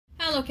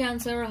Hello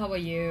Cancer, how are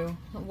you?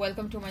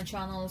 Welcome to my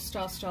channel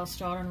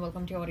Star and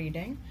welcome to your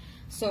reading.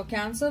 So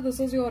Cancer,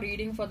 this is your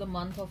reading for the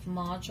month of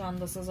March and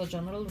this is a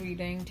general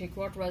reading. Take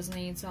what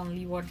resonates and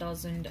leave what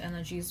doesn't.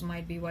 Energies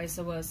might be vice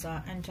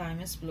versa and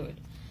time is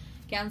fluid.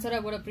 Cancer, I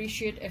would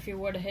appreciate if you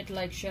would hit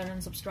like, share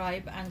and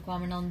subscribe and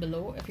comment down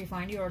below if you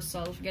find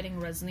yourself getting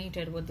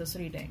resonated with this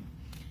reading.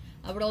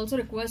 I would also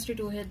request you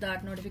to hit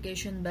that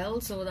notification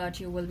bell so that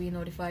you will be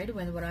notified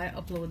whenever I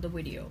upload the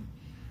video.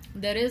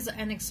 There is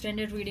an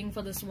extended reading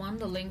for this one.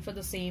 The link for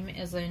the same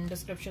is in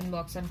description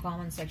box and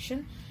comment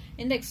section.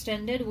 In the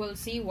extended, we'll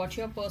see what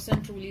your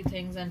person truly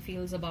thinks and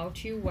feels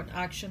about you, what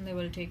action they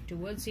will take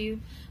towards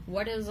you,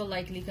 what is the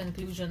likely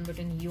conclusion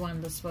between you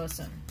and this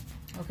person.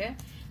 Okay,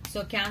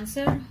 so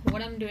Cancer,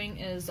 what I'm doing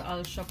is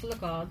I'll shuffle the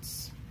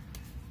cards.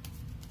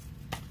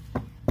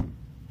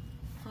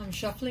 I'm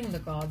shuffling the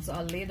cards,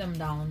 I'll lay them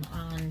down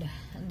and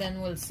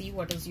then we'll see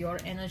what is your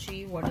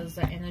energy, what is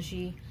the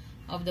energy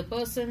of the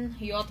person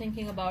you're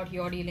thinking about,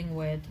 you're dealing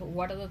with,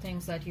 what are the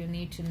things that you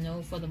need to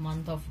know for the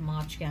month of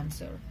March,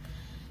 Cancer.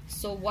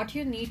 So what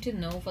you need to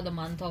know for the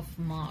month of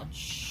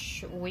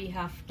March, we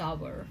have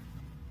Tower.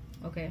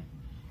 Okay,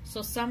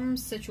 so some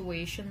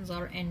situations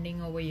are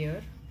ending over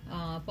here.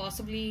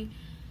 Possibly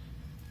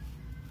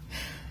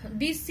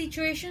these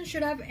situations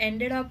should have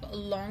ended up a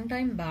long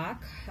time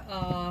back,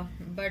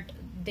 but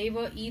they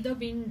were either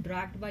being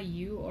dragged by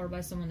you or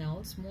by someone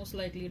else, most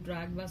likely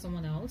dragged by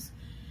someone else.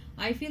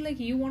 I feel like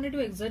you wanted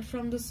to exit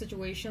from this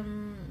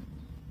situation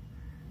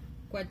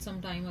quite some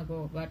time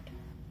ago, but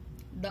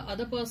the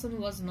other person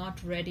was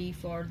not ready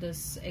for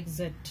this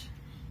exit.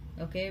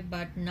 Okay,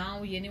 but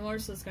now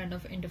universe is kind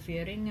of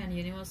interfering and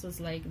universe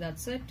is like,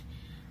 that's it.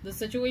 The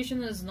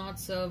situation is not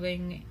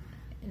serving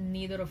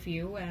neither of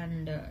you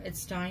and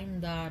it's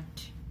time that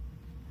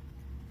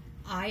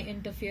I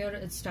interfere.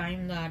 It's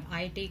time that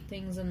I take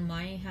things in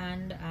my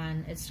hand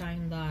and it's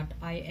time that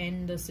I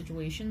end the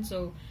situation.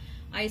 So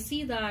I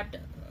see that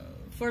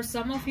for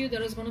some of you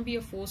there is going to be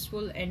a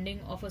forceful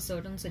ending of a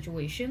certain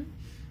situation.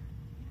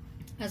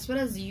 As far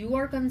as you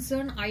are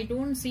concerned, I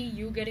don't see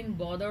you getting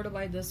bothered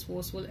by this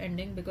forceful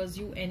ending because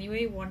you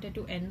anyway wanted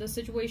to end the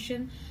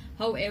situation.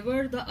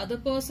 However, the other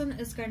person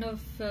is kind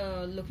of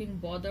looking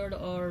bothered,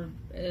 or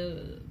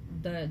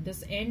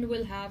this end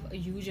will have a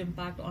huge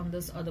impact on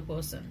this other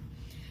person.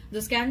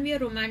 This can be a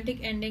romantic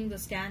ending,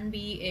 this can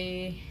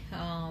be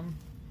a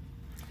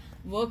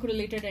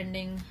work-related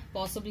ending,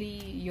 possibly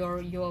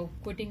you're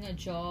quitting a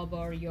job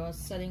or you're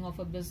selling off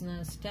a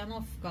business. 10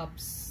 of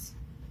Cups.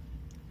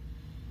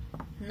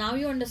 Now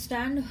you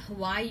understand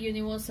why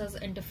universe has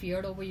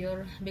interfered over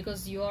here,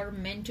 because you're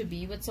meant to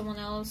be with someone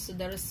else.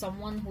 There is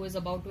someone who is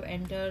about to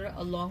enter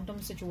a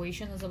long-term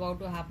situation is about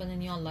to happen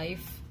in your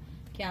life,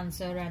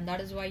 Cancer, and that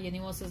is why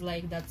universe is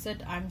like, that's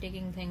it, I'm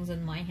taking things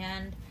in my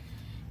hand.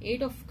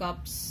 8 of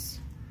Cups.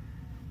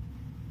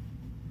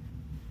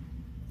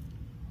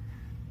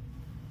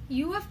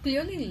 You have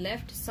clearly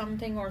left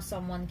something or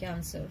someone,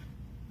 Cancer.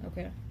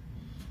 Okay,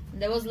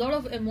 there was a lot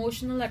of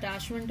emotional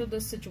attachment to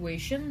this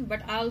situation,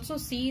 but I also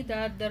see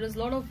that there is a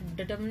lot of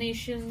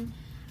determination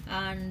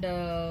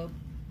and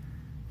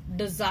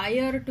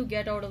desire to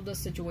get out of this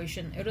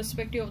situation,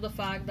 irrespective of the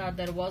fact that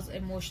there was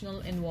emotional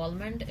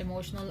involvement,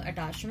 emotional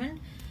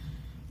attachment.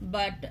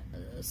 But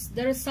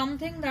there is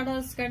something that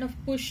has kind of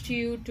pushed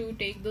you to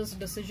take this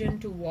decision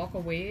to walk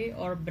away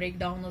or break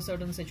down a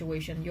certain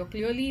situation. You're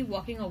clearly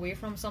walking away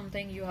from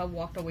something, you have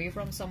walked away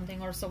from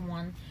something or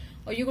someone,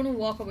 or you're going to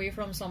walk away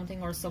from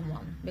something or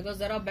someone, because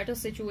there are better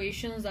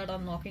situations that are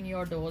knocking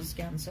your doors,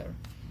 Cancer.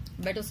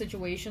 Better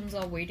situations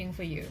are waiting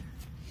for you.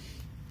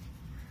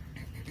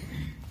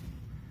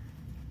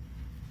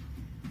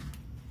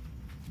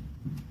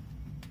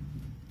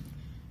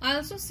 I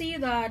also see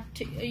that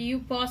you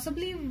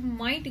possibly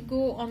might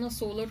go on a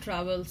solo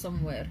travel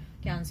somewhere,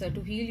 Cancer,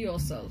 to heal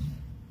yourself.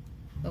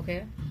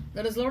 Okay,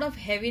 there is a lot of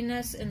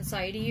heaviness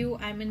inside you.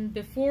 I mean,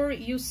 before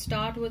you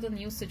start with a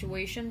new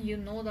situation, you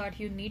know that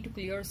you need to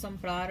clear some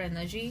prior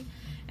energy,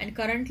 and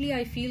currently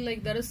I feel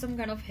like there is some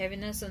kind of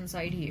heaviness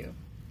inside you.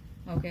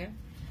 Okay,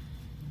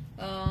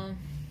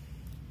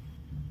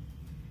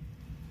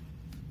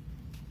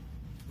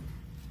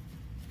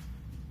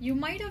 you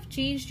might have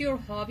changed your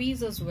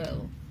hobbies as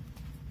well.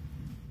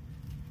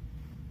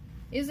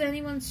 Is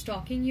anyone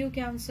stalking you,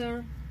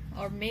 Cancer?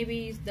 Or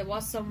maybe there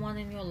was someone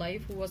in your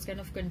life who was kind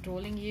of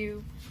controlling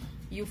you.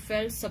 You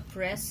felt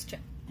suppressed,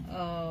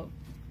 or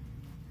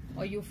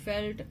you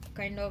felt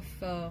kind of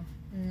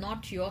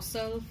not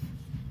yourself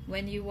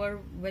when you were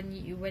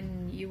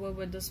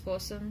with this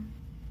person,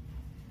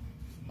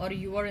 or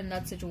you were in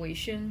that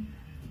situation.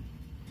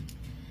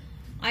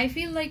 I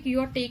feel like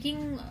you're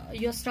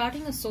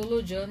starting a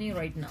solo journey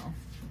right now.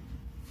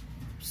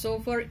 So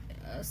for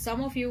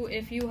some of you,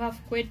 if you have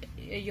quit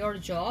your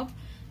job,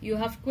 you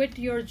have quit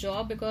your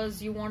job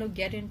because you want to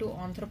get into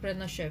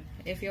entrepreneurship.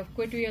 If you have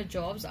quit your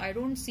jobs, I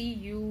don't see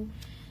you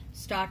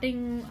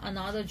starting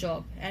another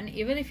job. And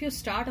even if you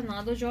start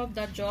another job,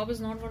 that job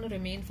is not going to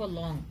remain for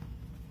long.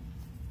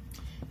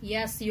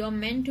 Yes, you're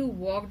meant to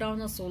walk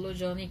down a solo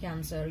journey,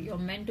 Cancer. You're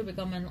meant to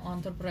become an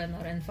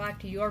entrepreneur. In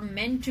fact, you're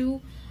meant to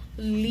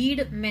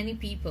lead many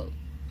people.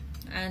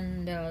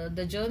 And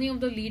the journey of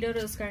the leader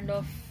is kind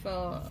of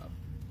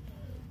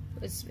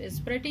it's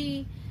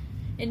pretty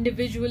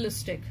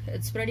individualistic.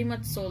 It's pretty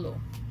much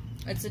solo.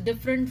 It's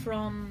different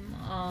from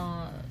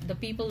the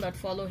people that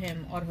follow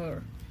him or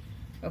her.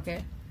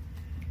 Okay.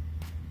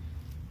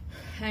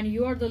 And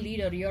you are the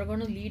leader. You're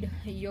gonna lead.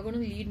 You're gonna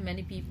lead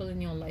many people in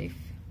your life.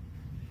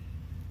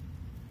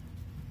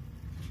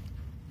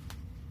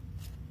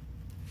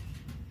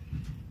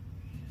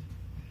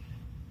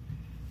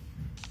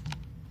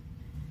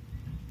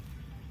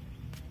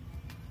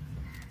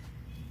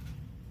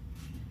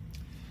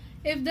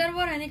 If there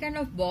were any kind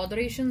of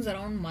botherations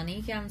around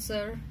money,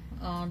 Cancer,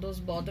 those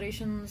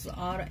botherations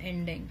are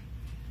ending.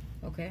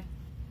 Okay,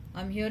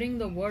 I'm hearing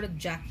the word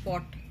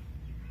jackpot.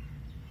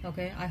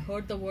 Okay, I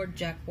heard the word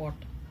jackpot.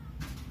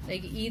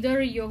 Like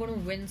either you're going to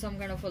win some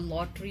kind of a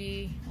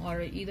lottery,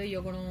 or either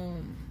you're going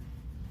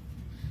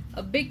to,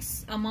 a big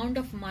amount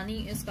of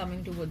money is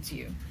coming towards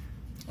you.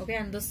 Okay,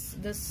 and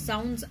this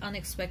sounds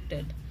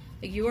unexpected.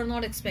 Like you are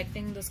not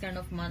expecting this kind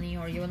of money,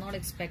 or you are not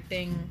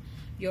expecting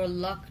your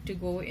luck to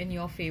go in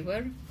your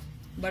favor,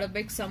 but a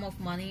big sum of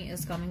money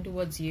is coming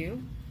towards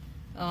you.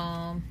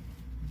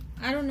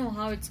 I don't know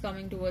how it's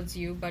coming towards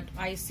you, but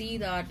I see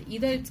that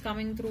either it's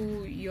coming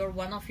through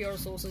one of your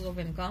sources of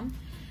income,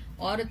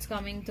 or it's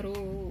coming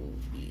through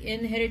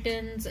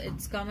inheritance.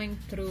 It's coming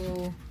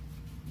through,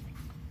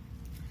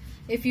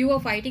 if you are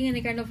fighting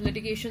any kind of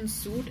litigation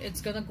suit, it's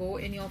gonna go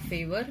in your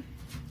favor.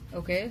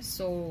 Okay,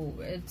 so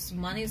it's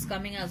money is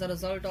coming as a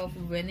result of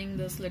winning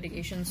this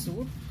litigation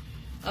suit.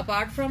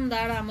 Apart from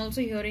that, I'm also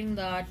hearing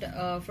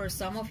that for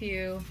some of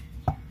you,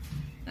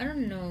 I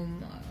don't know,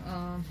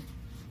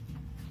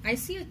 I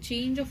see a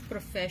change of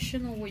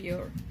profession over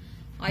here.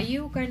 Are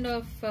you kind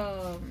of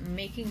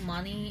making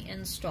money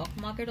in stock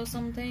market or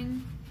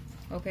something?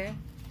 Okay,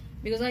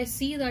 because I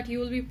see that you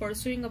will be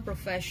pursuing a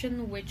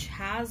profession which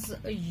has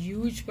a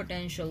huge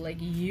potential,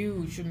 like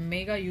huge,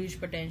 mega huge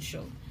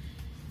potential.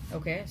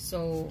 Okay,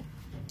 so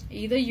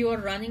either you are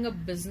running a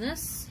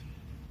business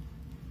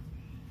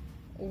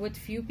with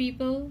few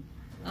people,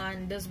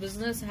 and this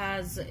business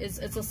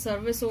it's a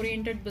service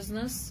oriented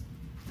business,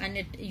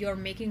 and you're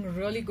making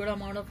really good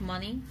amount of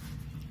money,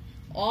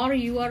 or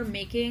you are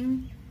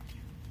making,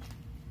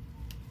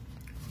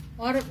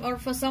 or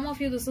for some of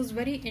you this is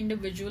very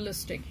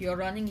individualistic. You're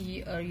running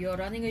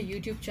a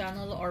YouTube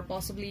channel, or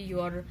possibly you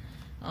are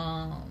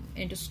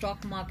into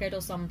stock market or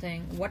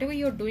something. Whatever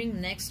you're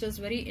doing next is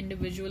very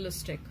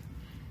individualistic.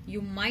 You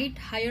might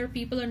hire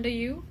people under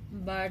you,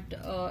 but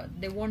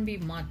there won't be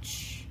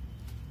much.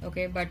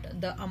 Okay,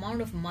 but the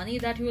amount of money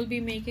that you will be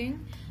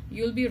making,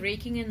 you'll be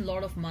raking in a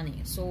lot of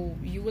money. So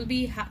you will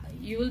be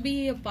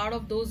a part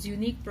of those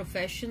unique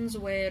professions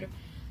where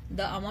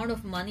the amount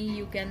of money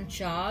you can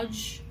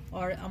charge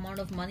or amount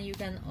of money you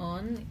can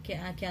earn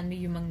can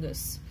be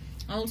humongous.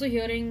 I'm also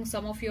hearing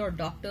some of your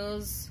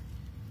doctors,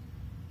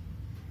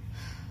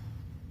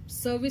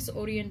 service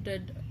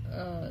oriented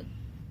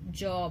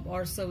job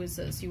or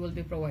services you will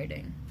be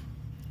providing.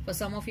 For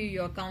some of you,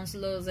 you're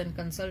counselors and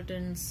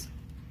consultants.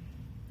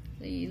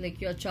 Like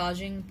you're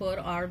charging per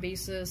hour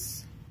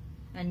basis,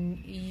 and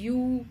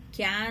you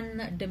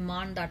can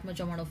demand that much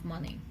amount of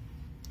money.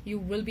 You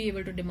will be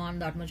able to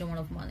demand that much amount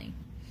of money.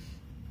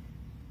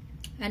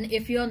 And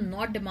if you're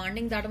not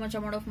demanding that much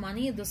amount of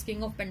money, this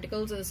King of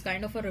Pentacles is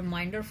kind of a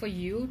reminder for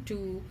you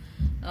to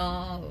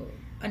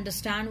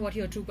understand what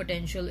your true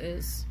potential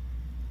is.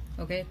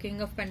 Okay,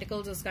 King of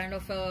Pentacles is kind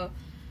of a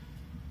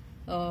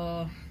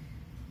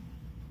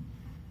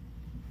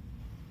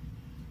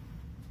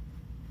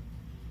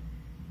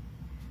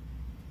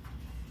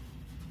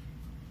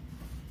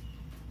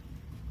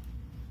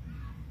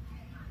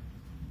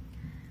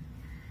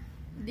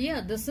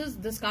yeah,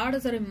 this card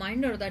is a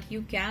reminder that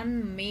you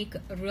can make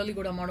a really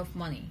good amount of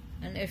money.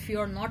 And if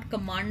you're not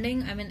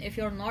commanding, I mean, if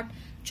you're not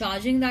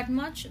charging that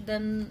much,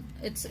 then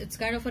it's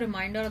kind of a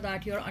reminder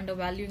that you're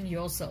undervaluing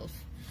yourself.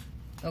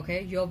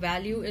 Okay, your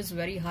value is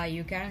very high.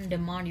 You can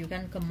demand, you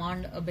can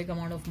command a big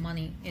amount of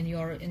money in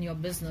your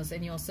business,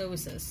 in your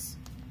services.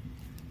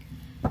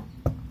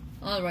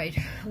 All right,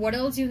 what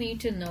else you need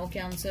to know,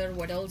 Cancer?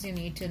 What else you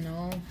need to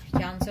know,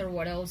 Cancer?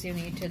 What else you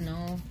need to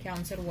know,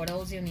 Cancer? What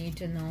else you need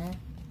to know?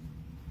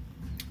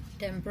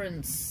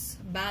 Temperance,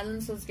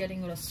 balance is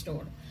getting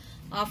restored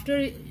after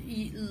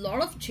a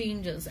lot of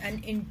changes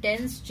and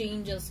intense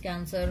changes.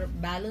 Cancer,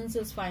 balance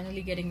is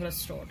finally getting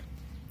restored.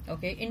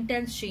 Okay,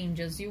 intense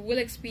changes. You will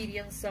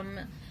experience some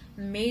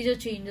major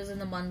changes in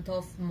the month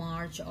of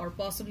March, or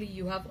possibly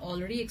you have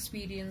already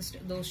experienced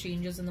those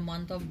changes in the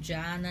month of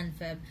Jan and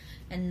Feb,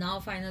 and now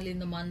finally in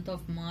the month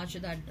of March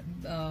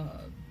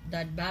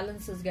that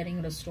balance is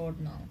getting restored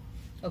now.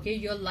 Okay,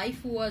 your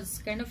life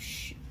was kind of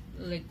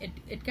like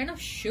it kind of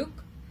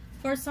shook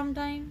for some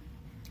time.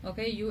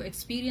 Okay, you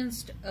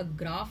experienced a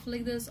graph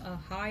like this, a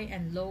high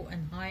and low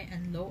and high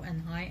and low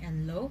and high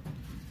and low.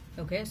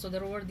 Okay, so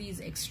there were these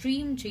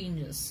extreme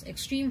changes,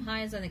 extreme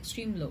highs and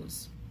extreme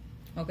lows.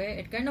 Okay,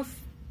 it kind of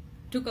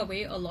took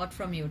away a lot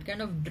from you. It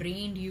kind of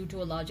drained you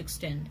to a large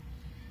extent.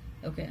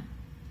 Okay,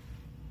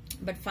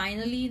 but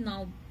finally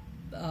now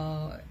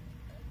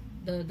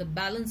the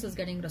balance is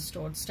getting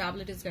restored,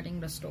 stability is getting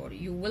restored.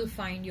 You will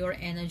find your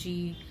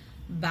energy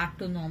back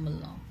to normal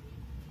now.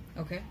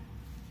 Okay.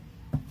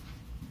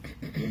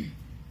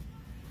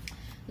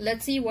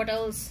 Let's see what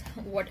else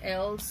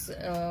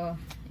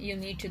you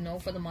need to know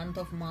for the month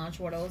of March.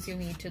 What else you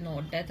need to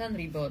know? Death and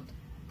rebirth.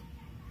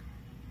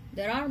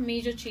 There are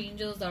major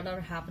changes that are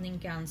happening,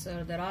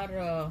 Cancer. There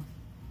are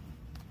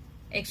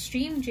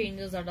extreme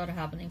changes that are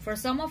happening. For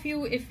some of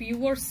you, if you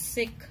were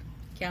sick,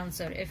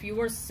 Cancer, if you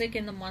were sick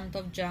in the month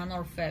of Jan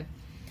or Feb,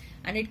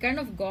 and it kind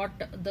of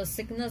the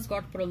sickness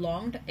got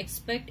prolonged,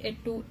 expect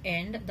it to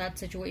end, that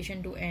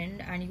situation to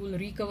end, and you will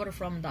recover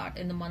from that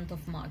in the month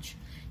of March.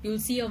 You'll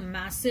see a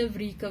massive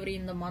recovery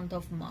in the month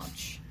of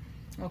March.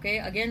 Okay,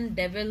 again,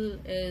 devil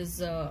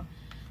is,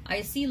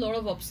 I see a lot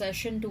of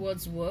obsession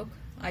towards work.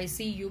 I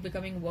see you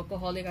becoming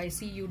workaholic. I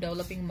see you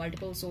developing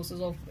multiple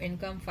sources of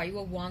income. 5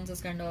 of Wands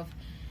is kind of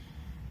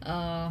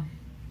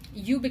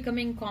you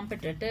becoming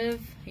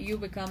competitive, you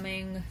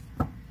becoming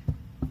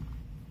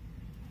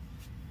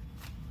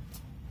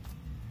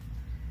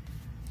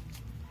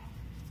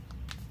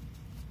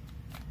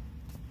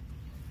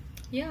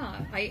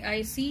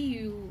I see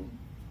you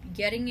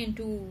getting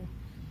into,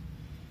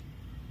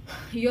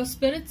 your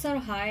spirits are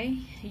high,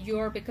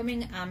 you're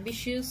becoming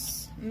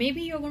ambitious.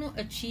 Maybe you're going to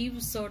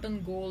achieve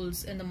certain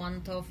goals in the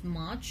month of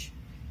March,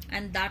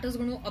 and that is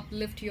going to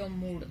uplift your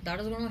mood. That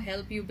is going to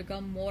help you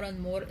become more and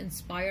more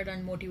inspired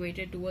and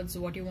motivated towards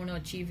what you want to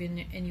achieve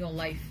in your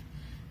life.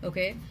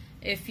 Okay,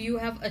 if you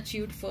have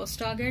achieved first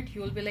target,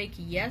 you will be like,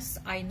 yes,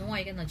 I know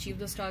I can achieve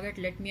this target,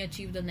 let me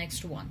achieve the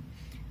next one.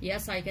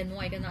 Yes, I can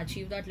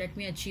achieve that, let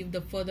me achieve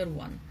the further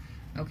one.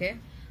 Okay,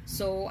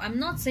 so I'm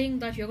not saying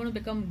that you're going to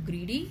become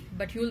greedy,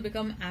 but you will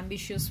become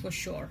ambitious for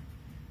sure.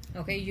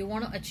 Okay, you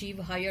want to achieve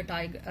higher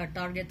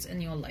targets in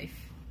your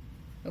life.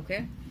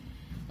 Okay,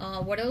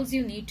 what else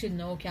you need to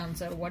know,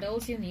 Cancer? What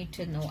else you need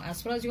to know?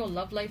 As far as your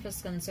love life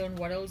is concerned,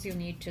 what else you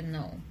need to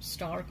know?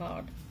 Star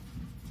card.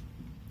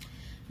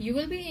 You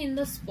will be in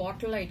the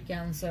spotlight,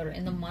 Cancer,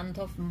 in the month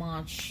of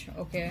March.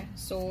 Okay,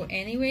 so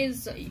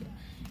anyways,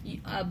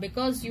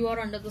 because you are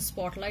under the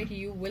spotlight,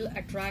 you will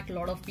attract a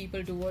lot of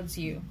people towards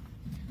you.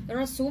 There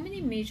are so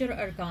many major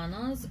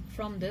arcanas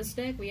from this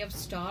deck. We have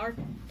Star,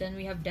 then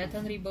we have Death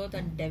and Rebirth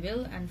and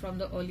Devil, and from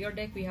the earlier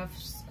deck we have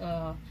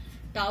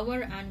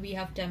Tower and we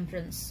have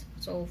Temperance.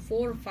 So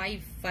 5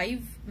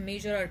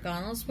 major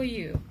arcanas for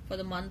you for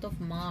the month of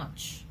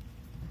March.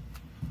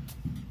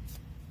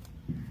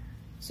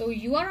 So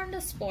you are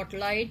under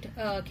spotlight,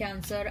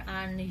 Cancer,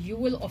 and you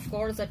will of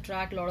course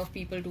attract a lot of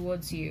people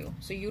towards you.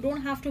 So you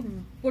don't have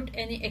to put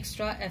any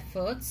extra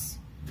efforts.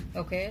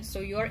 Okay, so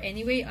you are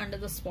anyway under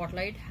the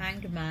spotlight.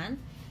 Hanged Man.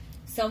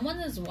 Someone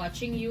is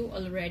watching you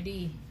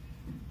already,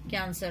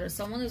 Cancer.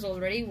 Someone is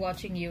already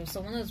watching you.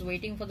 Someone is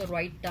waiting for the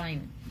right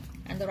time,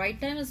 and the right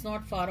time is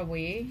not far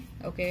away.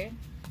 Okay,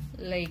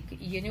 like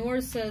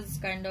universe is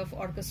kind of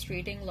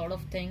orchestrating a lot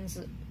of things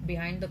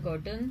behind the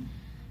curtain,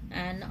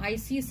 and I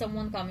see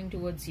someone coming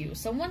towards you.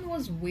 Someone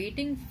was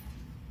waiting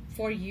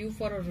for you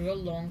for a real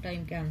long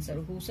time, Cancer.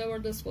 Whosoever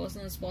this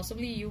person is,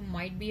 possibly you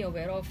might be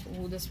aware of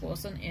who this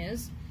person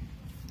is.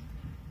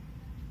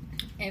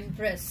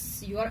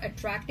 Empress, you are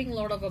attracting a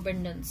lot of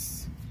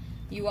abundance.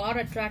 You are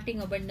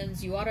attracting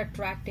abundance. You are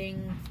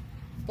attracting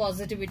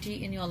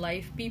positivity in your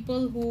life.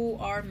 People who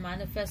are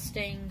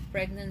manifesting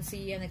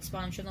pregnancy and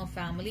expansion of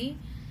family,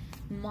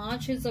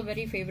 March is a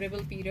very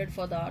favorable period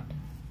for that.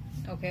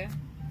 Okay,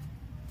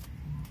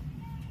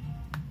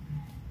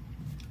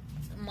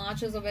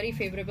 March is a very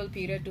favorable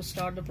period to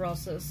start the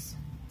process.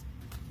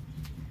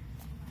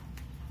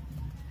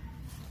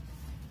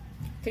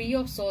 3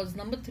 of Swords.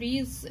 Number 3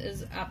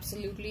 is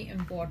absolutely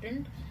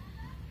important.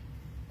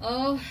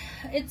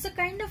 It's a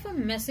kind of a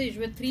message.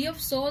 With 3 of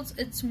Swords,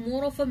 it's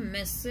more of a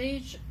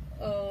message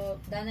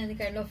than any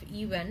kind of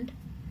event.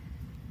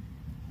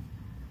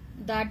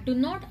 That do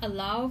not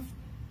allow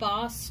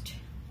past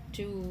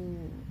to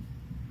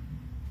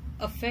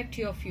affect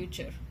your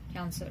future,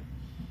 Cancer.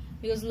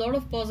 Because a lot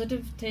of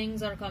positive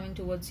things are coming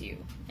towards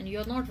you, and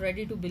you're not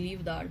ready to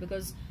believe that,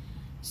 because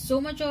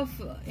so much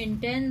of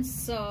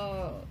intense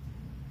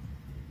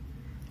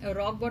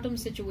rock bottom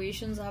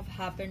situations have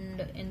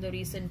happened in the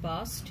recent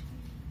past.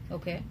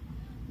 Okay,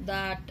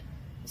 that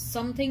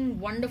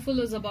something wonderful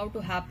is about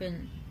to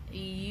happen.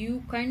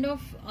 You kind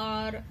of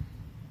are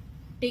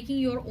taking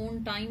your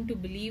own time to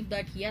believe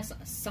that yes,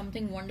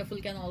 something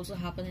wonderful can also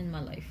happen in my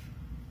life.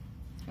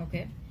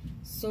 Okay,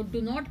 so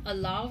do not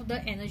allow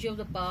the energy of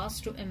the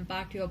past to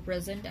impact your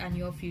present and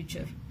your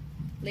future.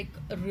 Like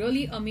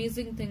really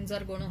amazing things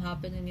are going to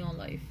happen in your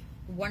life.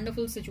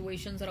 Wonderful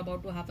situations are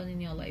about to happen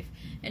in your life,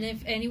 and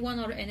if anyone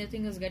or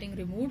anything is getting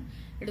removed,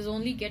 it is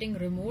only getting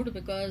removed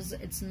because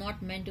it's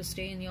not meant to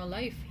stay in your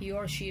life. He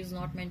or she is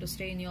not meant to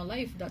stay in your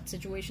life. That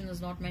situation is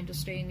not meant to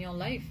stay in your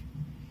life.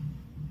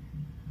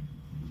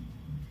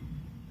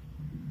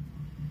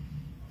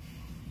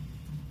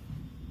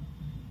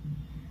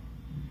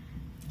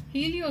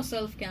 Heal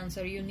yourself,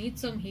 Cancer. You need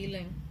some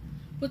healing.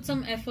 Put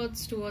some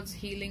efforts towards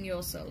healing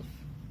yourself.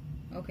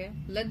 Okay,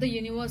 let the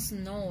universe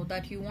know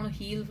that you want to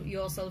heal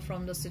yourself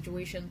from the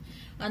situation.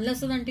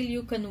 Unless and until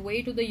you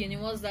convey to the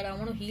universe that I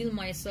want to heal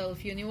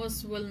myself,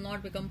 universe will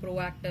not become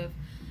proactive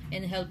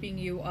in helping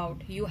you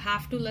out. You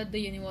have to let the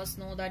universe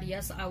know that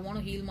yes, I want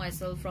to heal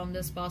myself from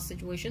this past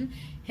situation.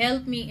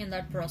 Help me in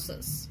that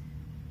process.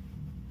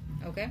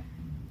 Okay.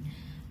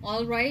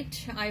 All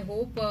right, I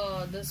hope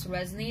this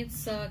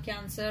resonates,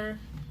 Cancer.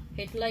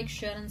 Hit like,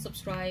 share and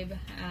subscribe,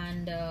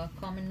 and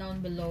comment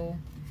down below.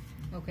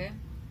 Okay.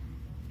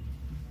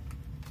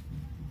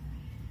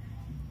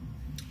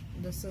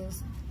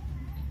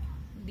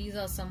 These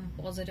are some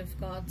positive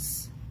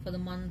cards for the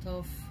month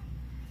of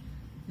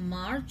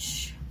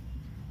March.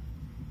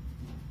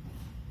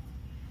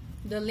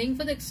 The link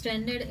for the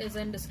extended is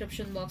in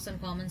description box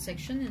and comment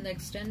section. In the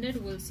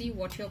extended, we'll see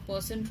what your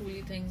person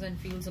truly thinks and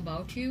feels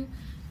about you,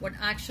 what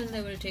action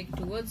they will take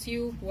towards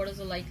you, what is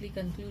the likely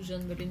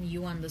conclusion between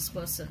you and this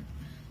person.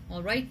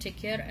 Alright, take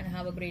care and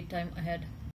have a great time ahead.